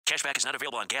Cashback is not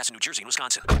available on gas in New Jersey and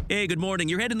Wisconsin. Hey, good morning.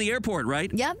 You're heading the airport,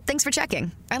 right? Yep, thanks for checking.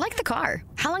 I like the car.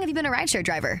 How long have you been a rideshare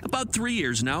driver? About 3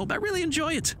 years now. I really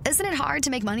enjoy it. Isn't it hard to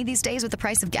make money these days with the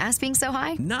price of gas being so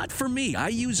high? Not for me. I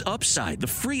use Upside, the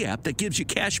free app that gives you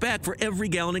cash back for every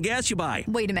gallon of gas you buy.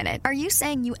 Wait a minute. Are you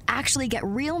saying you actually get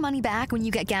real money back when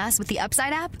you get gas with the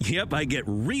Upside app? Yep, I get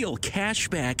real cash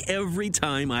back every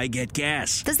time I get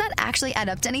gas. Does that actually add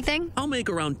up to anything? I'll make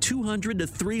around $200 to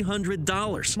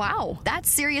 $300. Wow, that's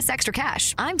serious extra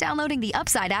cash. I'm downloading the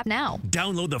Upside app now.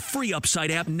 Download the free Upside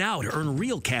app now to earn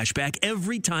real cash back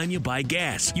every time you buy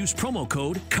gas. Use promo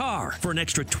code CAR for an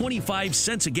extra 25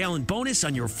 cents a gallon bonus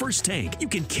on your first tank. You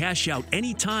can cash out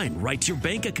anytime right to your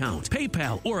bank account,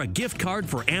 PayPal, or a gift card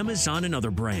for Amazon and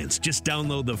other brands. Just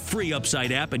download the free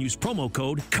Upside app and use promo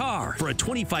code CAR for a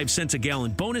 25 cents a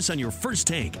gallon bonus on your first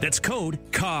tank. That's code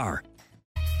CAR.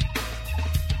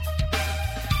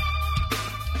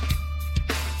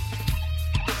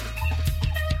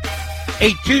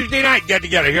 A Tuesday night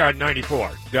get-together here on 94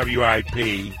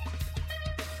 WIP.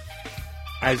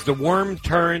 As the worm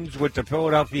turns with the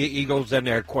Philadelphia Eagles and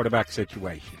their quarterback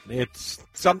situation. It's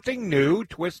something new,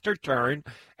 twist or turn,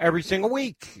 every single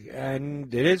week.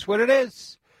 And it is what it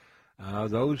is.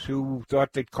 Those who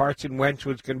thought that Carson Wentz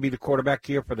was going to be the quarterback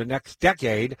here for the next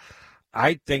decade,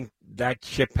 I think that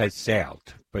ship has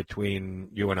sailed between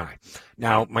you and I.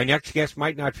 Now, my next guest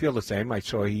might not feel the same. I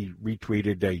saw he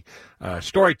retweeted a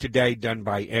story today done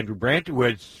by Andrew Brandt, who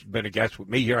has been a guest with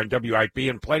me here on WIP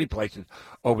in plenty of places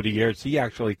over the years. He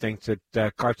actually thinks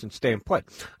that Carson's staying put.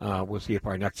 We'll see if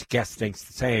our next guest thinks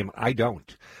the same. I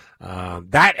don't.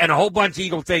 That and a whole bunch of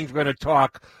Eagle things we're going to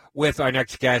talk with our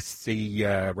next guest. He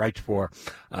writes for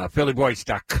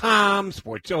PhillyVoice.com,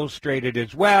 Sports Illustrated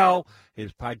as well.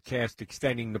 His podcast,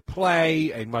 Extending the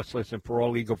Play, a must-listen for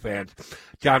all Eagle fans.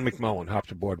 John McMullen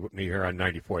hops aboard with me here on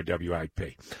 94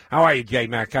 WIP. How are you,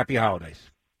 J-Mac? Happy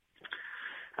holidays.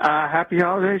 Happy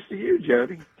holidays to you,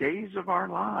 Jody. Days of our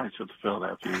lives with the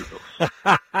Philadelphia Eagles.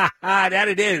 That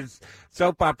it is.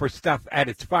 Soap opera stuff at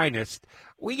its finest.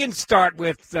 We can start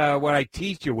with what I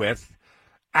teased you with.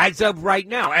 As of right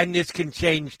now, and this can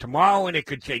change tomorrow, and it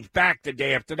could change back the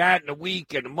day after that, in a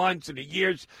week, in the months, and the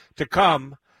years to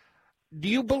come. Do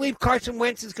you believe Carson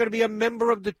Wentz is going to be a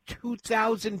member of the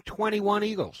 2021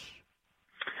 Eagles?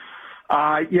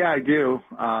 Yeah, I do.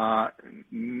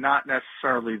 Not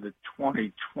necessarily the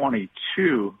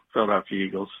 2022 Philadelphia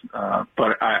Eagles,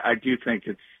 but I do think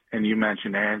it's, and you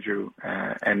mentioned Andrew,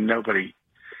 and nobody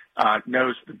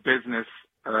knows the business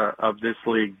of this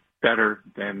league better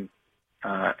than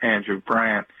Andrew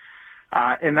Brandt.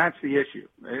 And that's the issue.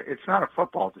 It's not a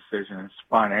football decision. It's a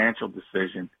financial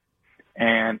decision.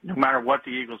 And no matter what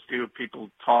the Eagles do, people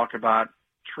talk about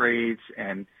trades,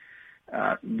 and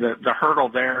the hurdle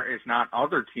there is not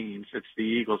other teams. It's the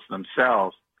Eagles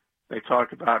themselves. They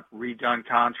talk about redone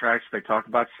contracts. They talk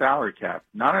about salary cap.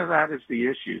 None of that is the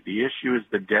issue. The issue is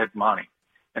the dead money.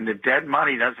 And the dead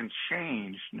money doesn't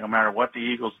change no matter what the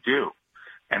Eagles do.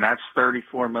 And that's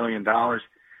 $34 million.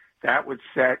 That would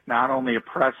set not only a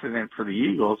precedent for the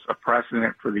Eagles, a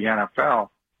precedent for the NFL.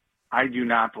 I do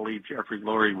not believe Jeffrey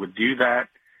Lurie would do that,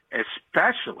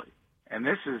 especially, and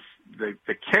this is the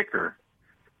kicker,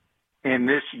 in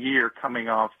this year coming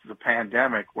off the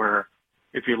pandemic, where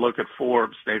if you look at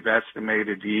Forbes, they've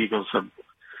estimated the Eagles have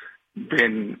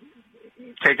been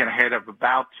taking a hit of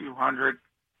about $200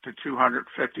 to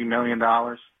 $250 million.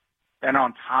 Then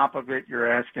on top of it, you're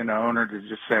asking the owner to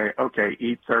just say, okay,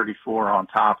 eat 34 on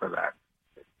top of that.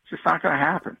 It's just not going to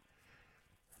happen.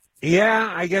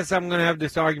 Yeah, I guess I'm going to have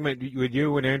this argument with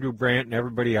you and Andrew Brandt and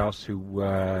everybody else who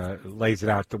lays it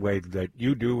out the way that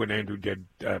you do, and Andrew did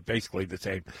basically the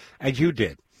same as you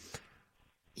did.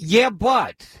 Yeah,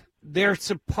 but they're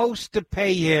supposed to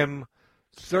pay him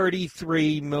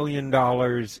 $33 million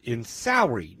in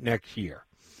salary next year.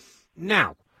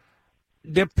 Now,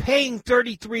 they're paying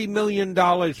 $33 million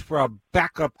for a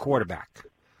backup quarterback.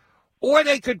 Or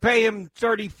they could pay him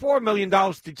 $34 million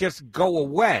to just go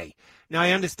away. Now,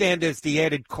 I understand there's the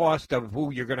added cost of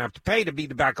who you're going to have to pay to be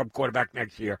the backup quarterback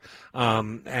next year.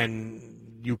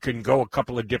 And you can go a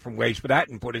couple of different ways for that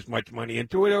and put as much money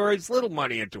into it or as little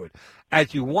money into it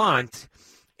as you want.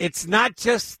 It's not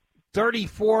just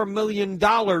 $34 million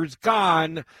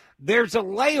gone. There's a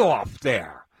layoff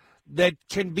there that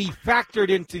can be factored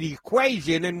into the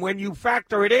equation. And when you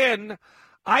factor it in,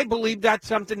 I believe that's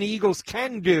something the Eagles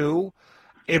can do.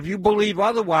 If you believe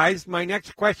otherwise, my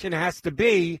next question has to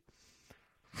be,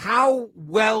 how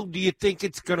well do you think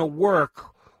it's going to work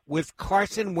with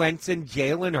Carson Wentz and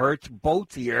Jalen Hurts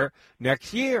both here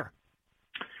next year?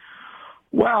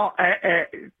 Well,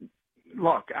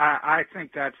 Look, I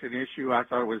think that's an issue. I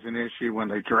thought it was an issue when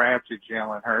they drafted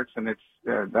Jalen Hurts, and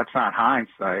that's not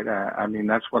hindsight. I mean,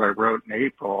 that's what I wrote in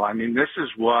April. I mean, this is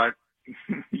what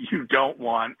you don't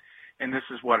want, and this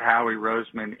is what Howie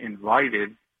Roseman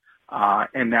invited,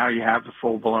 and now you have the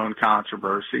full-blown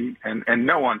controversy, and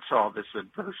no one saw this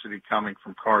adversity coming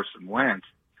from Carson Wentz.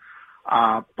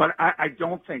 But I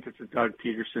don't think it's a Doug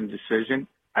Peterson decision.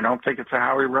 I don't think it's a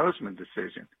Howie Roseman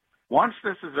decision. Once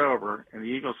this is over and the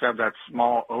Eagles have that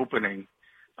small opening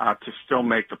to still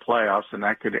make the playoffs, and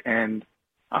that could end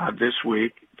this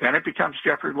week, then it becomes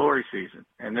Jeffrey Lurie season.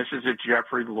 And this is a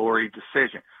Jeffrey Lurie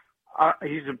decision.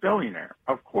 He's a billionaire.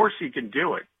 Of course he can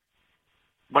do it.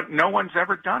 But no one's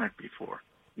ever done it before.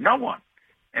 No one.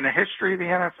 In the history of the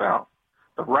NFL.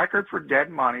 The record for dead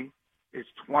money is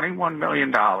 $21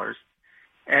 million.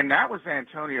 And that was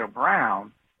Antonio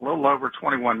Brown, a little over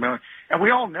 $21 million. And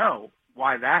we all know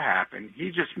why that happened. He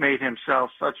just made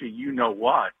himself such a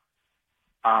you-know-what.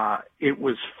 It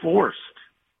was forced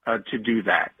to do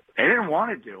that. They didn't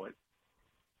want to do it.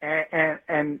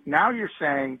 And now you're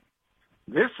saying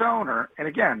this owner, and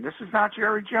again, this is not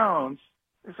Jerry Jones,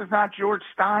 this is not George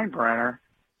Steinbrenner,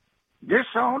 this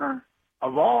owner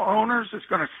of all owners is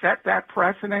going to set that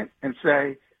precedent and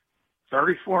say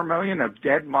 $34 million of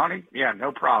dead money? Yeah,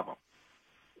 no problem.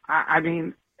 I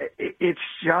mean, it's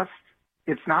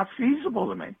not feasible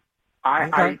to me.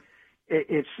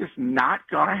 It's just not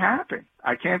going to happen.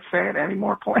 I can't say it any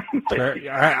more plainly.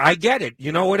 I get it.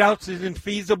 You know what else isn't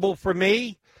feasible for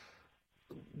me?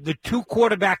 The two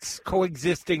quarterbacks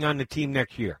coexisting on the team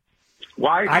next year.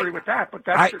 Well, I agree with that, but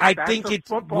that's I think it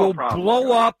will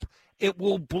blow up. It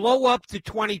will blow up the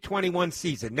 2021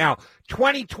 season. Now,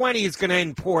 2020 is going to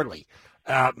end poorly.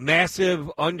 Massive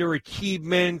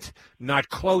underachievement, not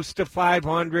close to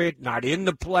 500, not in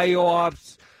the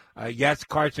playoffs. Yes,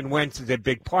 Carson Wentz is a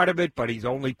big part of it, but he's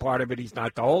only part of it. He's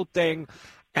not the whole thing.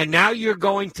 And now you're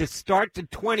going to start the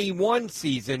 21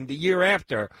 season the year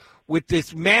after with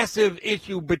this massive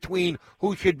issue between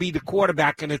who should be the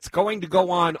quarterback, and it's going to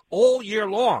go on all year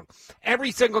long,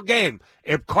 every single game.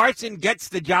 If Carson gets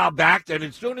the job back, then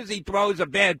as soon as he throws a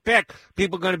bad pick,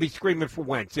 people are going to be screaming for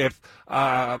Wentz. If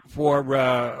for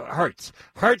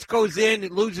Hurts goes in,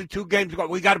 loses 2 games,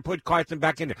 we got to put Carson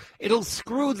back in there. It'll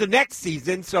screw the next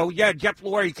season. So yeah, Jeff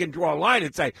Lurie can draw a line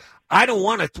and say, I don't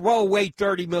want to throw away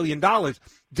 $30 million.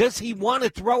 Does he want to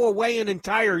throw away an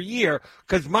entire year?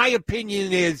 Because my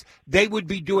opinion is they would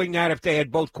be doing that if they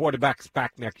had both quarterbacks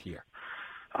back next year.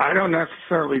 I don't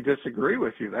necessarily disagree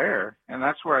with you there. And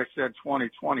that's where I said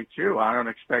 2022. I don't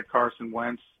expect Carson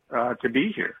Wentz to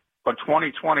be here. But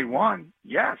 2021,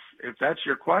 yes. If that's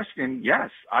your question,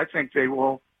 yes. I think they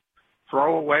will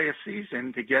throw away a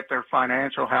season to get their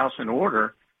financial house in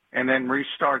order and then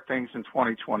restart things in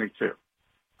 2022.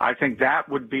 I think that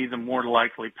would be the more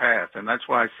likely path. And that's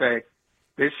why I say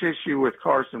this issue with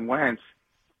Carson Wentz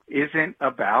isn't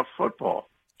about football.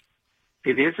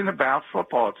 It isn't about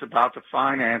football. It's about the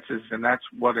finances, and that's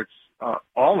what it's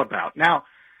all about. Now,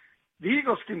 the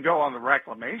Eagles can go on the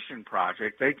reclamation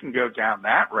project. They can go down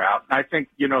that route. And I think,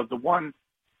 the one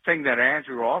thing that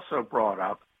Andrew also brought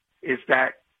up is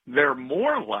that they're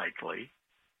more likely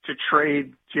to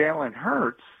trade Jalen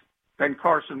Hurts than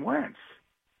Carson Wentz.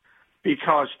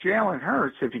 Because Jalen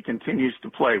Hurts, if he continues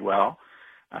to play well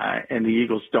and the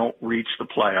Eagles don't reach the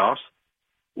playoffs,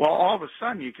 well, all of a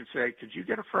sudden you could say, could you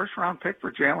get a first-round pick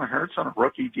for Jalen Hurts on a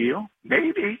rookie deal?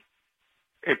 Maybe.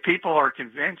 If people are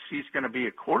convinced he's going to be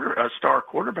a star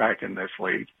quarterback in this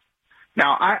league.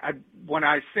 Now, when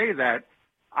I say that,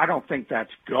 I don't think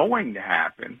that's going to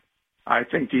happen. I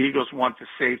think the Eagles want the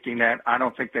safety net. I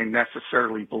don't think they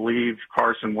necessarily believe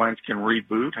Carson Wentz can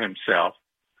reboot himself.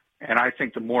 And I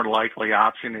think the more likely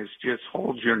option is just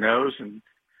hold your nose in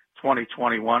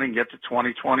 2021 and get to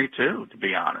 2022, to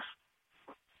be honest.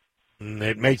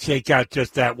 It may shake out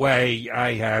just that way.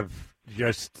 I have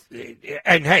just –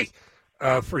 and, hey,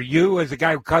 for you as a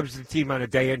guy who covers the team on a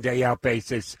day-in, day-out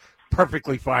basis,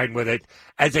 perfectly fine with it.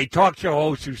 As a talk show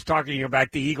host who's talking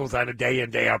about the Eagles on a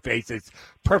day-in, day-out basis,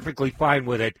 perfectly fine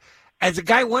with it. As a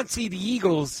guy who wants to see the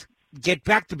Eagles get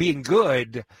back to being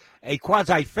good, a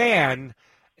quasi-fan –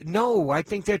 no, I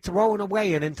think they're throwing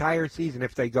away an entire season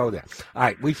if they go there. All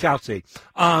right, we shall see.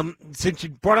 Since you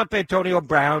brought up Antonio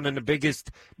Brown and the biggest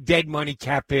dead money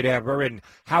cap hit ever and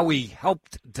how he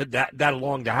helped to that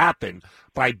along to happen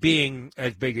by being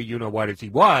as big a you-know-what as he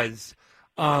was,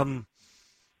 then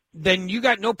you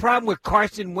got no problem with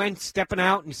Carson Wentz stepping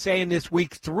out and saying this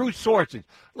week through sources.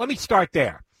 Let me start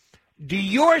there. Do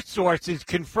your sources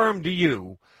confirm to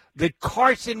you that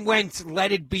Carson Wentz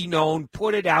let it be known,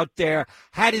 put it out there,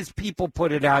 had his people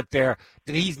put it out there,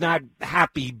 that he's not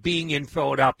happy being in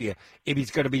Philadelphia if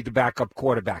he's going to be the backup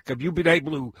quarterback. Have you been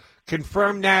able to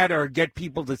confirm that or get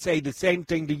people to say the same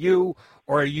thing to you?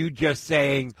 Or are you just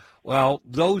saying, well,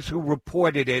 those who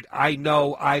reported it, I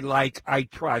know, I like, I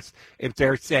trust. If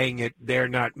they're saying it, they're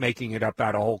not making it up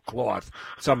out of whole cloth.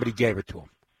 Somebody gave it to them.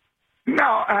 No,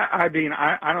 I mean,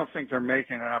 I don't think they're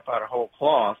making it up out of whole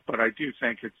cloth, but I do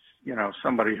think it's,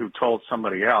 somebody who told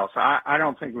somebody else. I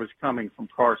don't think it was coming from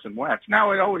Carson Wentz.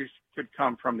 Now, it always could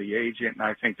come from the agent, and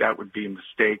I think that would be a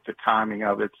mistake, the timing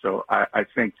of it. So I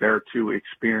think they're too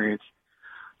experienced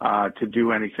to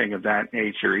do anything of that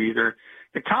nature either.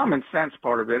 The common sense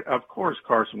part of it, of course,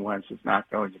 Carson Wentz is not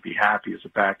going to be happy as a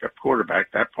backup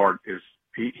quarterback. That part is,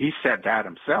 he said that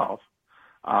himself.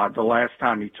 The last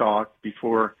time he talked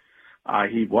before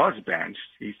he was benched,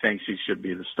 he thinks he should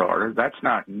be the starter. That's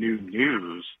not new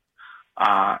news.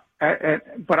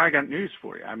 But I got news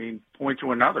for you. I mean, point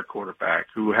to another quarterback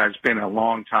who has been a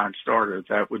long-time starter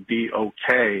that would be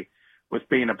okay with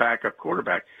being a backup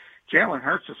quarterback. Jalen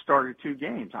Hurts has started 2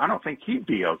 games. I don't think he'd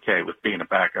be okay with being a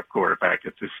backup quarterback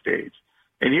at this stage.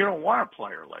 And you don't want a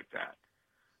player like that.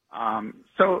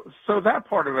 So that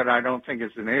part of it I don't think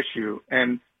is an issue.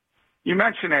 And you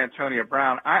mentioned Antonio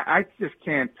Brown. I just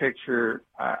can't picture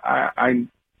I've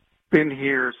been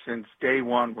here since day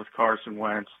one with Carson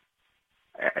Wentz.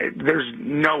 There's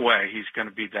no way he's going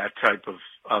to be that type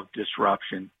of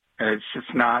disruption. It's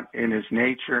just not in his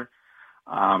nature.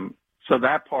 So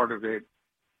that part of it,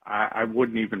 I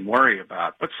wouldn't even worry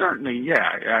about. But certainly,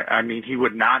 yeah, I mean, he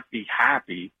would not be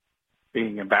happy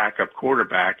being a backup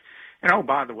quarterback. And, oh,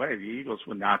 by the way, the Eagles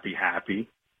would not be happy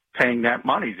paying that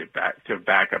money to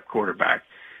backup quarterback.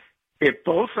 If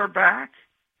both are back,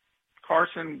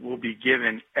 Carson will be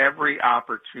given every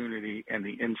opportunity and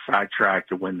the inside track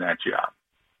to win that job.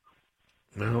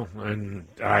 No, and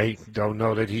I don't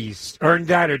know that he's earned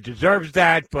that or deserves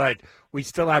that, but we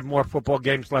still have more football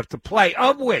games left to play,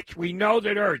 of which we know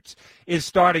that Hurts is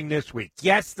starting this week.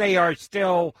 Yes, they are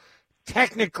still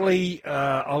technically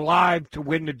alive to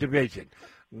win the division.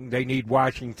 They need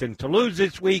Washington to lose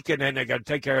this week, and then they got to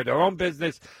take care of their own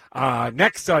business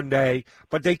next Sunday,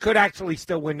 but they could actually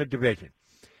still win the division.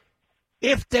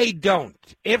 If they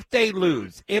don't, if they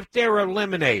lose, if they're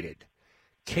eliminated,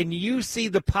 can you see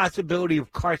the possibility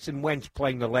of Carson Wentz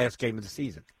playing the last game of the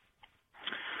season?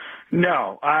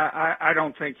 No, I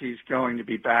don't think he's going to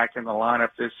be back in the lineup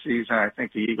this season. I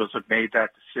think the Eagles have made that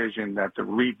decision that the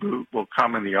reboot will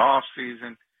come in the off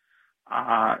season.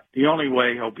 The only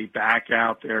way he'll be back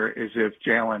out there is if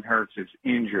Jalen Hurts is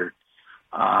injured.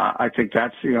 I think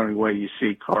that's the only way you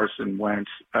see Carson Wentz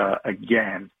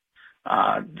again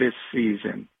this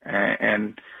season.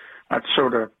 And that's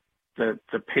sort of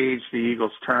the page the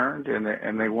Eagles turned,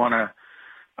 and they want to,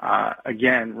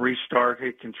 again, restart,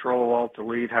 hit control, alt,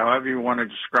 delete, however you want to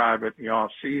describe it in the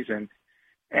off season.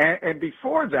 And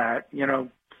before that,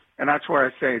 and that's where I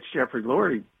say it's Jeffrey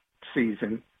Lurie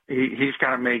season, he's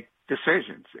got to make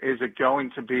decisions. Is it going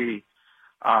to be,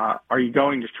 are you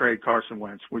going to trade Carson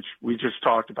Wentz, which we just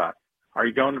talked about? Are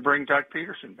you going to bring Doug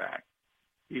Peterson back?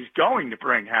 He's going to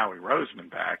bring Howie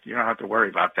Roseman back. You don't have to worry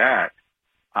about that.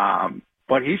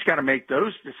 But he's got to make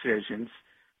those decisions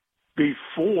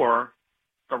before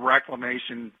the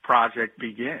reclamation project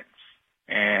begins.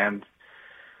 And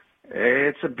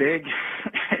it's a big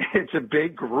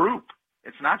group.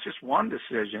 It's not just one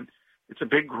decision. It's a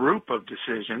big group of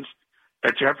decisions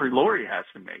that Jeffrey Lurie has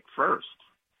to make first.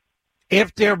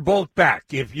 If they're both back,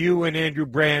 if you and Andrew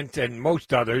Brandt and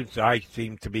most others, I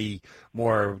seem to be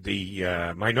more of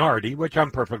the minority, which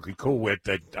I'm perfectly cool with,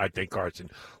 that I think Carson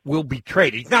will be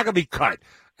traded. He's not going to be cut.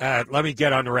 Let me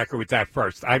get on the record with that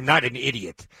first. I'm not an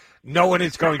idiot. No one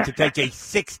is going to take a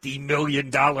 $60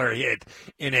 million hit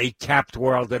in a capped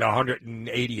world at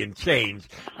 180 and change.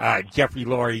 Jeffrey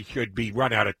Lurie should be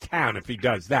run out of town if he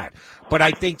does that. But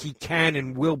I think he can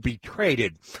and will be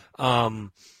traded.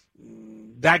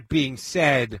 That being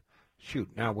said,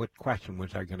 now what question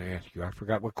was I going to ask you? I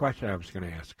forgot what question I was going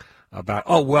to ask about.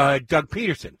 Doug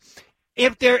Peterson.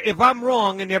 If I'm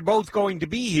wrong and they're both going to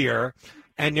be here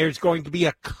and there's going to be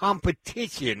a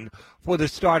competition for the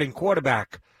starting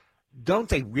quarterback, don't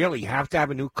they really have to have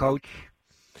a new coach?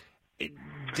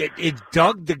 Is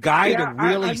Doug the guy to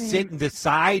really sit and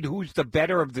decide who's the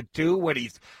better of the two when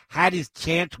he's had his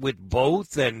chance with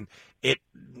both and it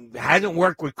hasn't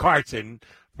worked with Carson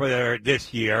for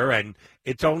this year, and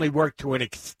it's only worked to an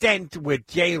extent with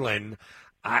Jalen?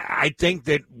 I think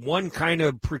that one kind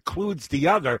of precludes the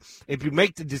other. If you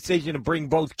make the decision to bring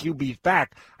both QBs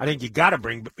back, I think you got to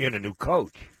bring in a new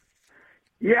coach.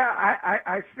 Yeah,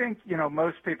 I think,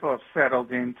 most people have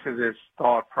settled into this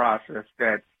thought process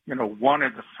that, one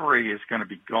of the three is going to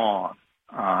be gone,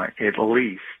 at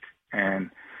least.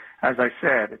 And as I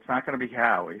said, it's not going to be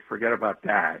Howie. Forget about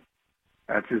that.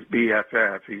 That's his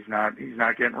BFF. He's not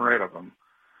getting rid of him.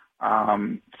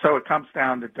 So it comes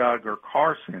down to Doug or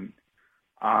Carson.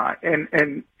 And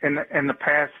in the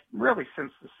past, really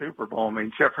since the Super Bowl, I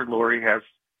mean, Jeffrey Lurie has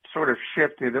sort of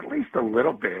shifted at least a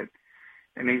little bit.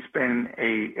 And he's been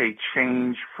a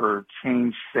change for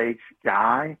change's sake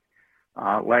guy.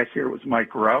 Last year it was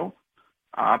Mike Rowe.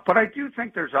 But I do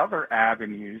think there's other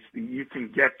avenues that you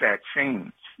can get that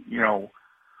change.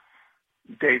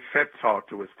 Dave Phipp talked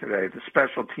to us today, the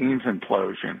special teams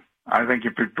implosion. I think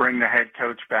if you bring the head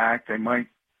coach back, they might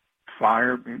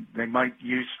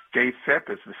use Dave Phipp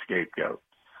as the scapegoat.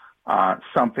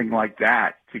 Something like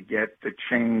that to get the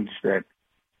change that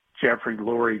Jeffrey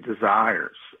Lurie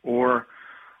desires. Or,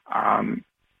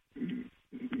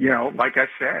 like I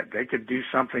said, they could do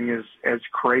something as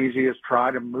crazy as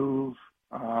try to move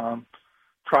Jalen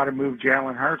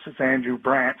Hurts, as Andrew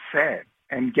Brandt said,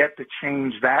 and get the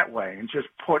change that way and just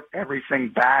put everything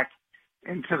back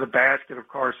into the basket of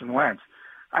Carson Wentz.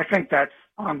 I think that's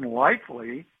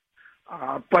unlikely,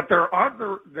 but there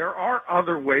are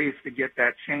other ways to get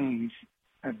that change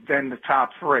than the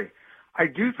top three. I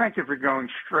do think if you're going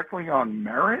strictly on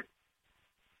merit,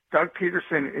 Doug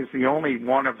Peterson is the only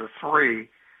one of the three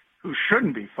who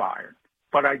shouldn't be fired.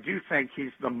 But I do think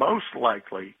he's the most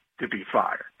likely to be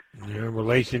fired. Yeah,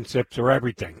 relationships are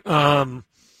everything.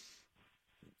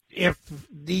 If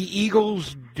the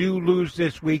Eagles do lose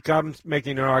this week, I'm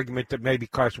making an argument that maybe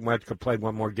Carson Wentz could play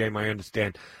one more game. I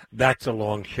understand that's a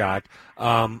long shot.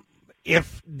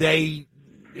 If they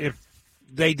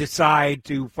decide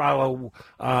to follow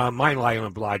my line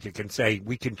of logic and say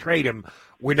we can trade him,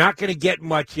 we're not going to get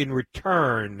much in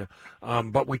return,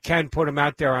 but we can put him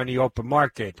out there on the open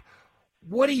market.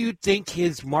 What do you think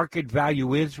his market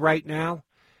value is right now?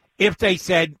 If they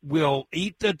said we'll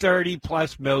eat the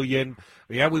 $30+ million,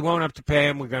 yeah, we won't have to pay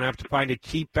him. We're going to have to find a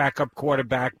cheap backup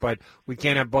quarterback, but we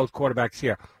can't have both quarterbacks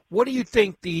here. What do you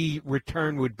think the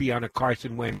return would be on a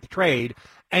Carson Wentz trade?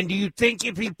 And do you think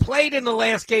if he played in the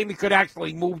last game, he could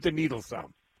actually move the needle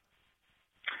some?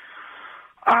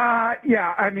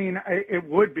 Yeah, I mean, it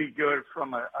would be good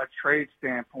from a trade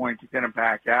standpoint to get him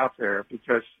back out there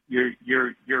because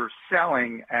you're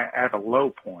selling at a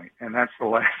low point, and that's the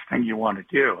last thing you want to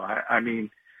do. I mean,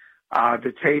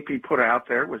 the tape he put out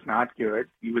there was not good.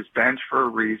 He was benched for a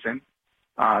reason.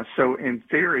 So in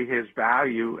theory, his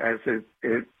value as it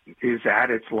is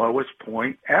at its lowest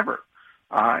point ever.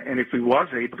 And if he was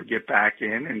able to get back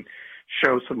in and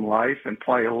show some life and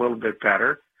play a little bit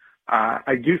better,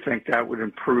 I do think that would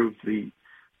improve the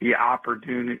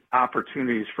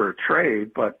opportunities for a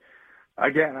trade. But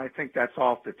again, I think that's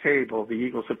off the table. The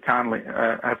Eagles have kind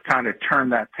of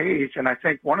turned that page, and I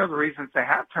think one of the reasons they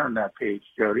have turned that page,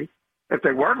 Jody, if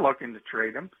they were looking to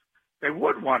trade him, they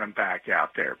would want him back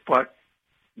out there. But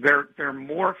they're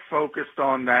more focused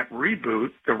on that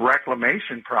reboot, the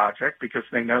reclamation project, because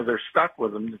they know they're stuck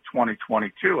with him to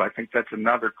 2022. I think that's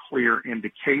another clear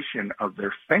indication of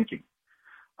their thinking.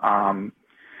 And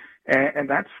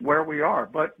that's where we are.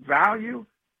 But value,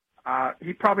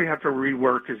 he'd probably have to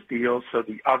rework his deal so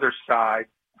the other side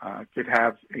could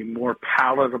have a more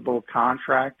palatable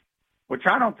contract, which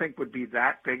I don't think would be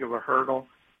that big of a hurdle.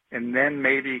 And then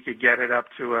maybe he could get it up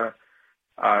to a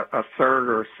third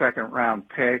or a second round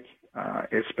pick,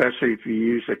 especially if you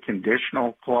use a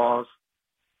conditional clause.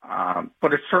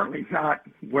 But it's certainly not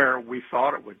where we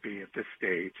thought it would be at this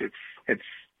stage. It's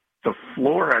the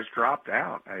floor has dropped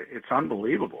out. It's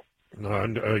unbelievable.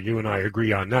 You and I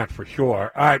agree on that for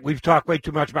sure. All right, we've talked way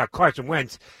too much about Carson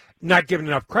Wentz, not giving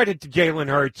enough credit to Jalen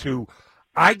Hurts, who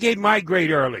I gave my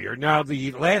grade earlier. Now,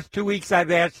 the last 2 weeks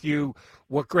I've asked you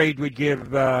what grade would give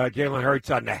Jalen Hurts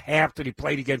on the half that he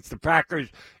played against the Packers.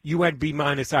 You went B-,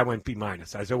 I went B-. I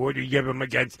said, what do you give him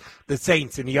against the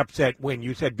Saints in the upset win?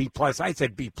 You said B+, I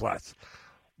said B+.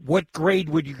 What grade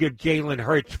would you give Jalen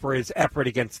Hurts for his effort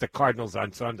against the Cardinals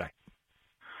on Sunday?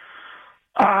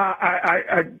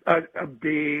 A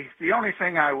B. The only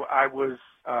thing I was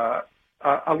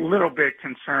a little bit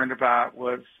concerned about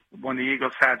was when the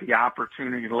Eagles had the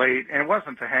opportunity late, and it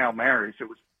wasn't the Hail Marys, it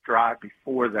was the drive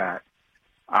before that.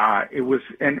 It was,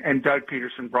 and Doug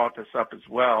Peterson brought this up as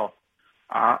well.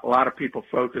 A lot of people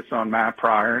focus on Matt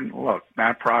Pryor, and look,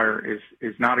 Matt Pryor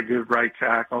is not a good right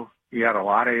tackle. He had a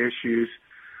lot of issues.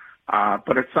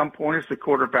 But at some point as the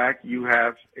quarterback, you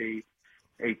have a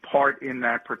part in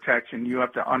that protection. You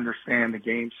have to understand the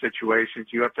game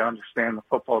situations. You have to understand the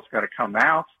football's got to come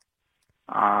out.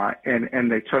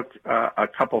 and they took a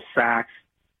couple sacks,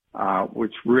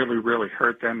 which really, really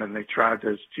hurt them, and they tried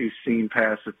those 2 seam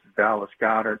passes to Dallas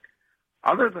Goedert.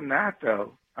 Other than that,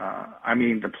 though, I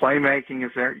mean, the playmaking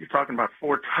is there. You're talking about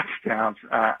 4 touchdowns.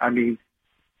 I mean,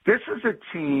 this is a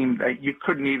team that you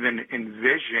couldn't even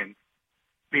envision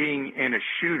being in a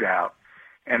shootout.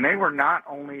 And they were not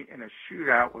only in a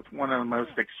shootout with one of the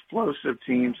most explosive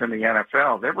teams in the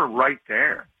NFL, they were right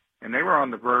there. And they were on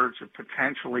the verge of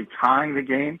potentially tying the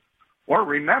game. Or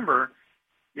remember,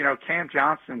 you know, Cam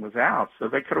Johnson was out, so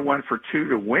they could have went for 2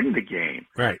 to win the game.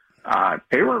 Right.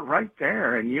 They were right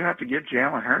there, and you have to give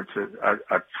Jalen Hurts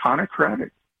a ton of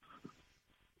credit.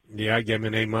 Yeah, I gave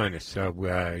him an A-. So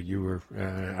you were.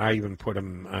 I even put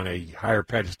him on a higher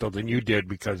pedestal than you did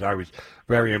because I was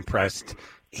very impressed.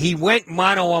 He went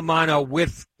mano-a-mano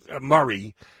with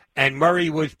Murray, and Murray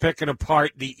was picking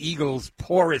apart the Eagles'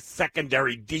 poorest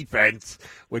secondary defense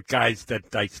with guys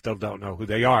that I still don't know who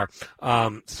they are.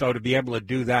 So to be able to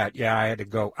do that, yeah, I had to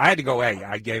go A.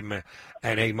 I gave him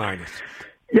an A-.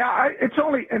 Yeah, it's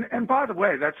only, and by the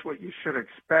way, that's what you should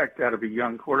expect out of a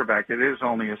young quarterback. It is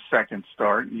only a second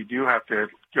start. You do have to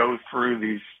go through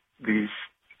these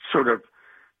sort of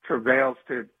travails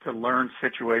to learn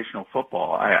situational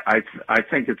football. I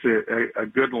think it's a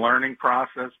good learning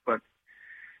process, but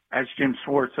as Jim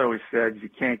Schwartz always said, you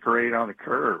can't grade on the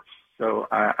curve. So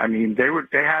I mean,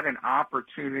 they had an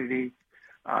opportunity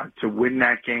to win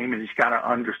that game, and he's got to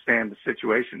understand the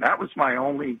situation. That was my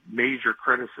only major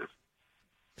criticism.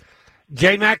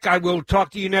 J-Mac, I will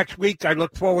talk to you next week. I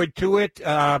look forward to it.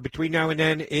 Between now and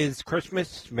then is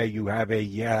Christmas. May you have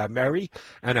a merry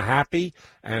and a happy,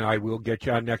 and I will get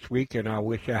you on next week, and I'll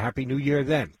wish you a happy new year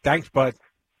then. Thanks, bud.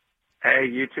 Hey,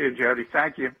 you too, Jody.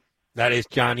 Thank you. That is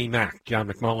Johnny Mac, John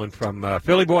McMullen from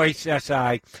Philly Boys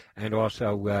SI, and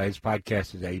also his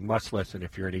podcast is a must-listen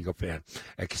if you're an Eagle fan,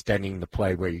 Extending the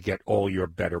Play, where you get all your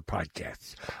better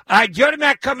podcasts. All right, Jody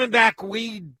Mac coming back.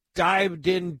 We dived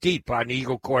in deep on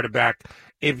Eagle quarterback.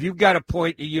 If you've got a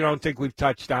point that you don't think we've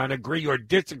touched on, agree or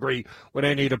disagree with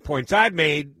any of the points I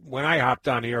made when I hopped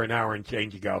on here an hour and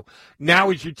change ago, now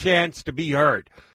is your chance to be heard.